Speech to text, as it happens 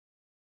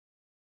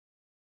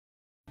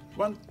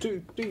1,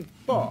 2, 3,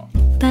 4.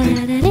 Turn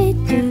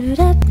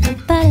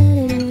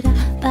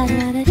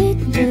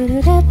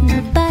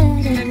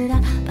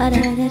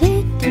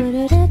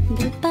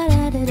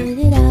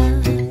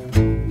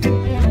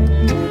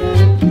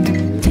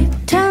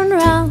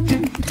around,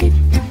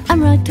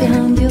 I'm right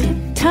behind you.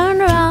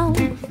 Turn around,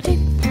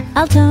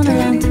 I'll turn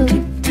around too.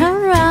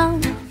 Turn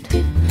around,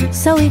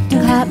 so we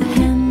can clap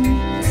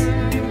hands.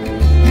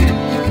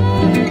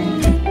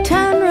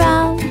 Turn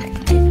around,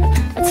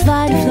 let's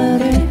fly to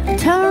flutter.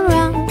 Turn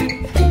around,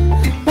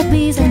 like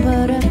bees and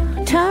butter.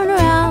 Turn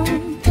around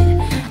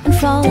and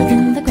fall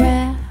in the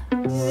grass.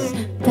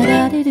 Da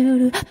da dee doo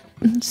doo.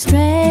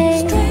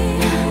 Stray,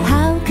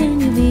 how can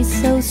you be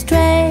so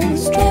stray?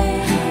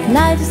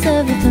 Life is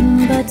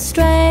everything but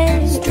stray.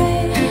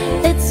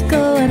 It's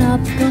going up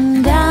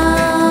and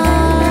down.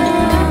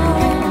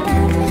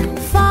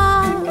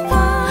 Far,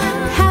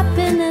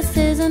 happiness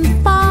isn't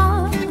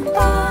far.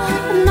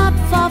 Not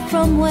far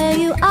from where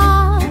you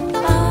are.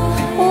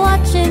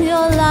 Watching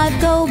your life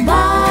go by.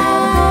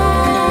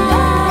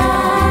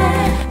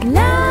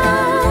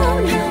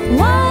 Loud,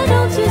 why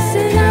don't you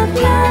sing out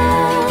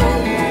loud?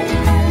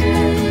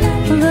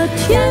 The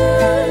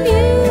tune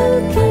you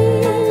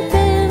keep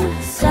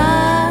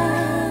inside.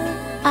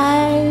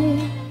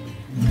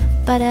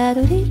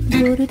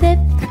 Ba-da-do-dee-doo-doo-dip,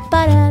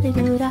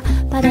 ba-da-dee-doo-da,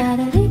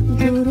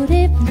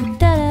 ba-da-da-dee-doo-doo-dip,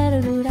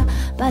 da-da-da-doo-da,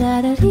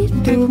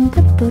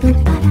 ba-da-da-dee-doo-doo-dip,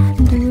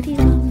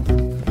 ba-da-da-doo-dee-dum.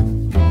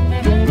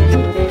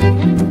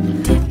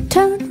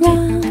 Turn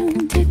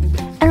round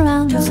and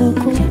around, so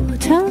cool.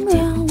 Turn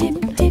round,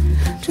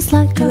 just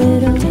like a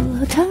riddle.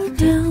 Turn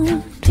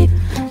round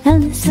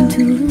and listen to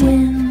the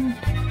wind.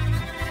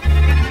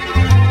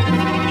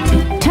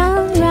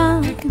 Turn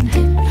round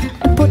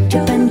and put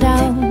your pen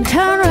down.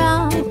 Turn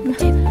round,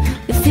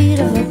 your feet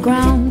on the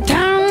ground.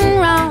 Turn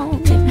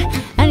round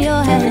and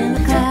your head in the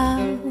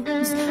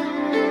clouds.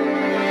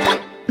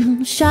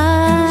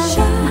 Shy,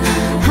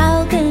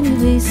 how can you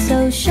be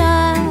so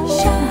shy?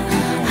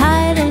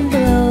 Hiding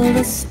below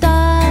the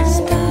stars,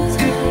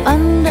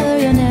 under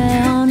your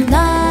neon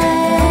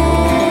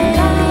light.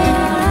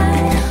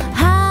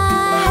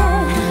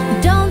 Hi,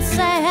 don't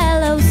say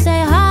hello,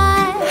 say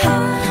hi.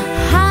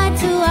 Hi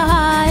to a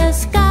higher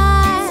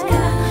sky,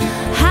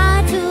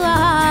 hi to a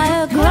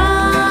higher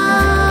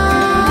ground.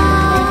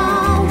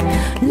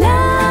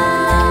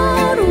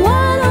 Loud,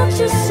 why don't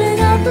you sing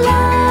out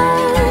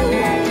loud?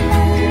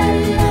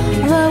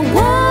 The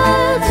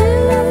words you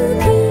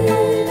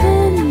keep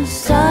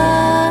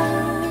inside.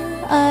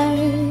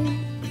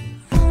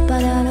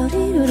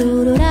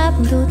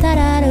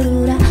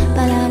 Ba-da-da-dee-doo-doo-da-doo-da-da-doo-da,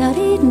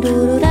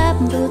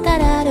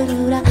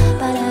 ba-da-da-dee-doo-doo-da-doo-da-da-doo-da,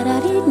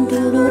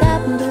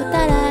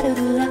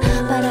 ba-da-da-dee-doo-doo-da-doo-da-da-doo-da,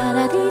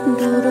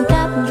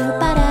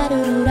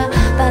 ba-da-da-dee-doo-doo-da-doo-da-da-doo-da,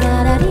 ba-da-da-dee-doo-doo-da-doo-da-da-doo-da,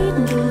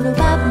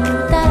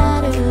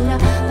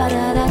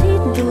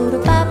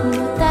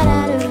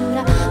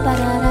 ba-da-da-dee-doo-doo-da-doo-da-da-doo-da,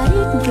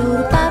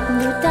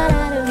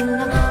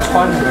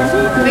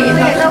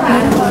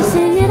 ba-da-da-dee-doo-doo-da-doo-da-da-doo-da.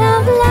 Sing it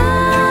out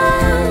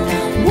loud.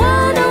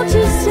 Why don't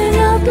you sing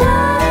out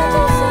loud?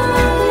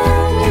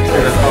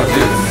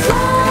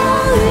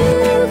 All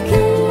you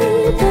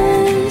keep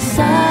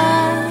inside.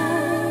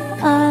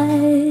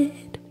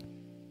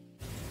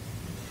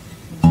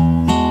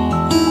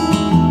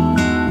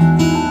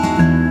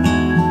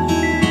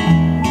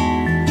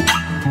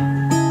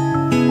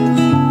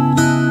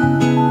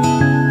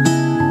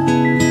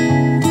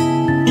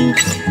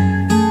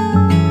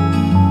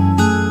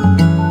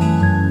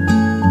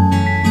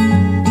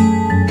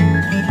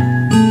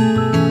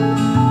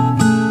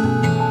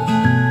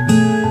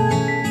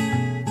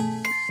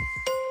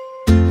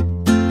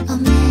 Oh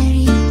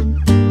Mary,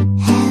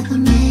 have a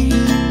Mary.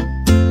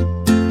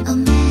 Oh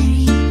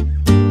Mary,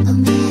 oh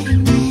Mary,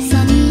 Mary.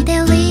 Sunny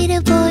day,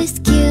 little boys,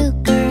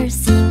 cute girls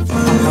sing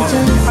for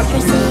joy.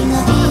 Dressing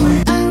up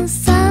in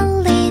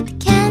unsullied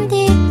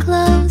candy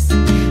clothes.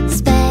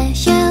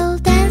 Special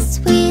dance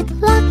with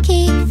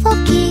Lucky,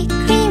 Forky,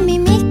 Creamy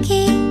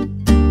Mickey.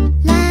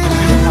 La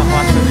la la.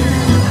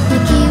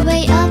 Milky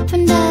Way up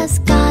in the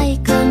sky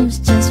comes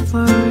just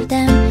for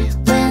them.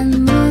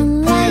 When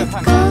moonlight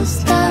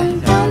goes down,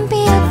 don't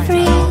be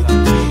afraid.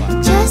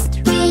 Just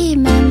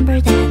remember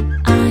that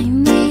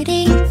I'm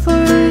waiting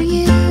for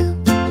you.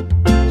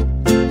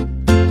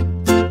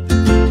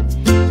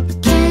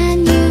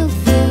 Can you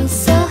feel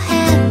so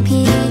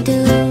happy?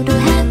 Do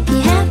happy,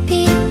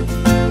 happy.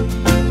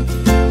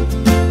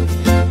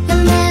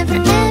 You're never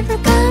ever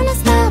gonna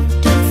stop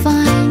to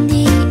find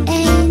the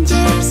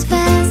angels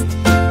fast.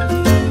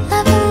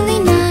 Lovely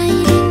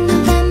night in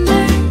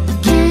November.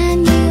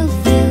 Can you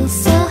feel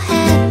so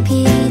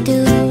happy?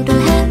 Do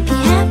happy,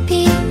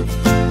 happy.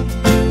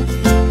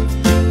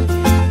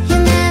 You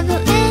never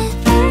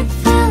ever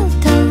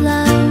felt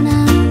alone.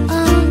 I'm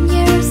on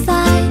your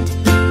side.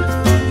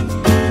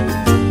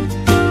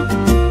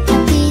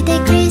 Happy day,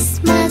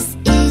 Christmas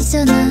is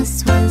on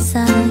us once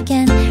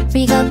again.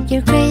 Rig up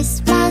your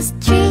Christmas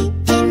tree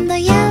in the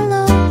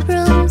yellow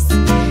rooms.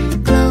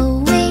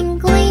 Glowing,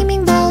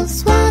 gleaming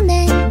balls, 1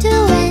 and 2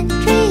 and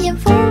 3 and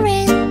 4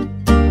 and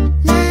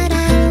la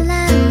la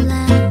la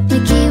la.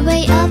 Milky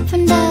Way up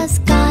in the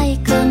sky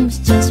comes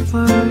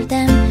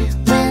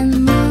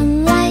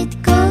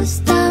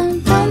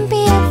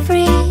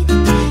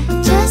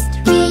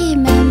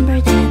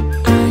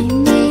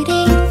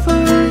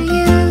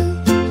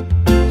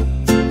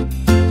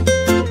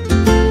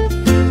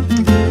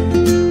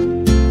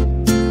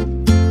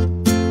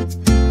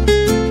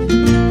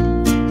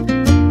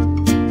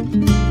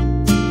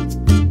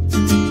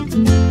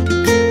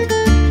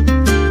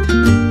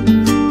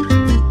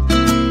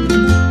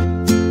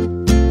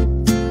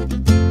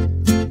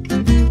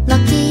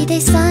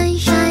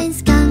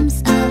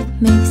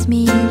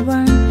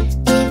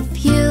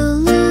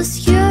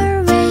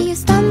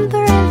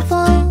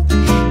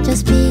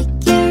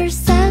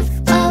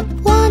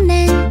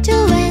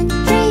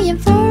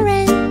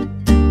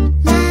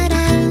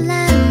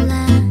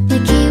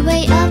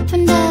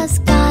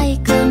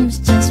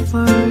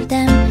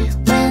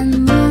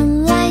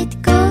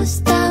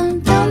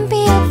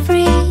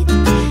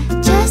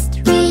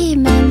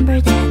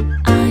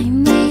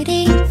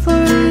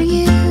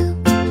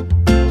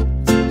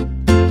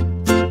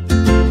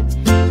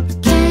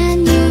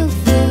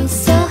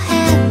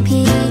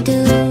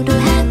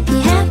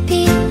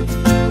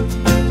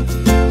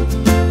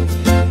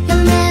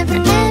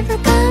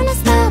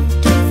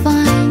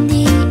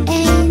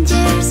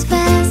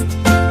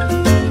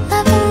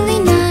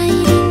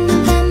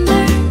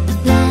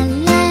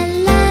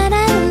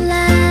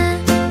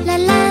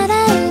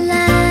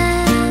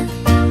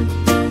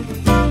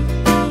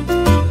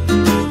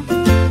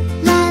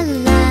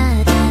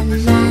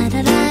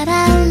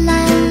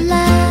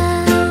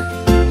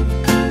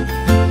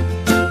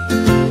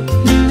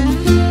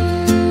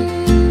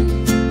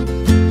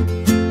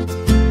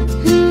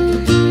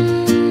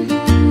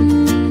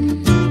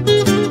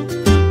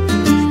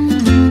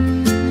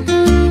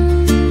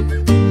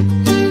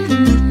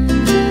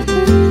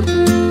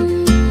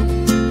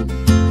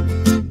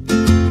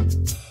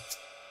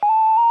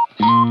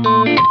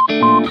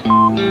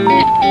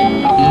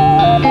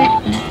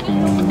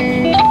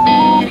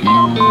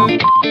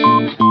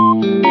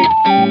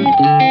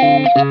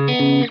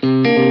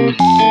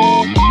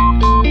Thank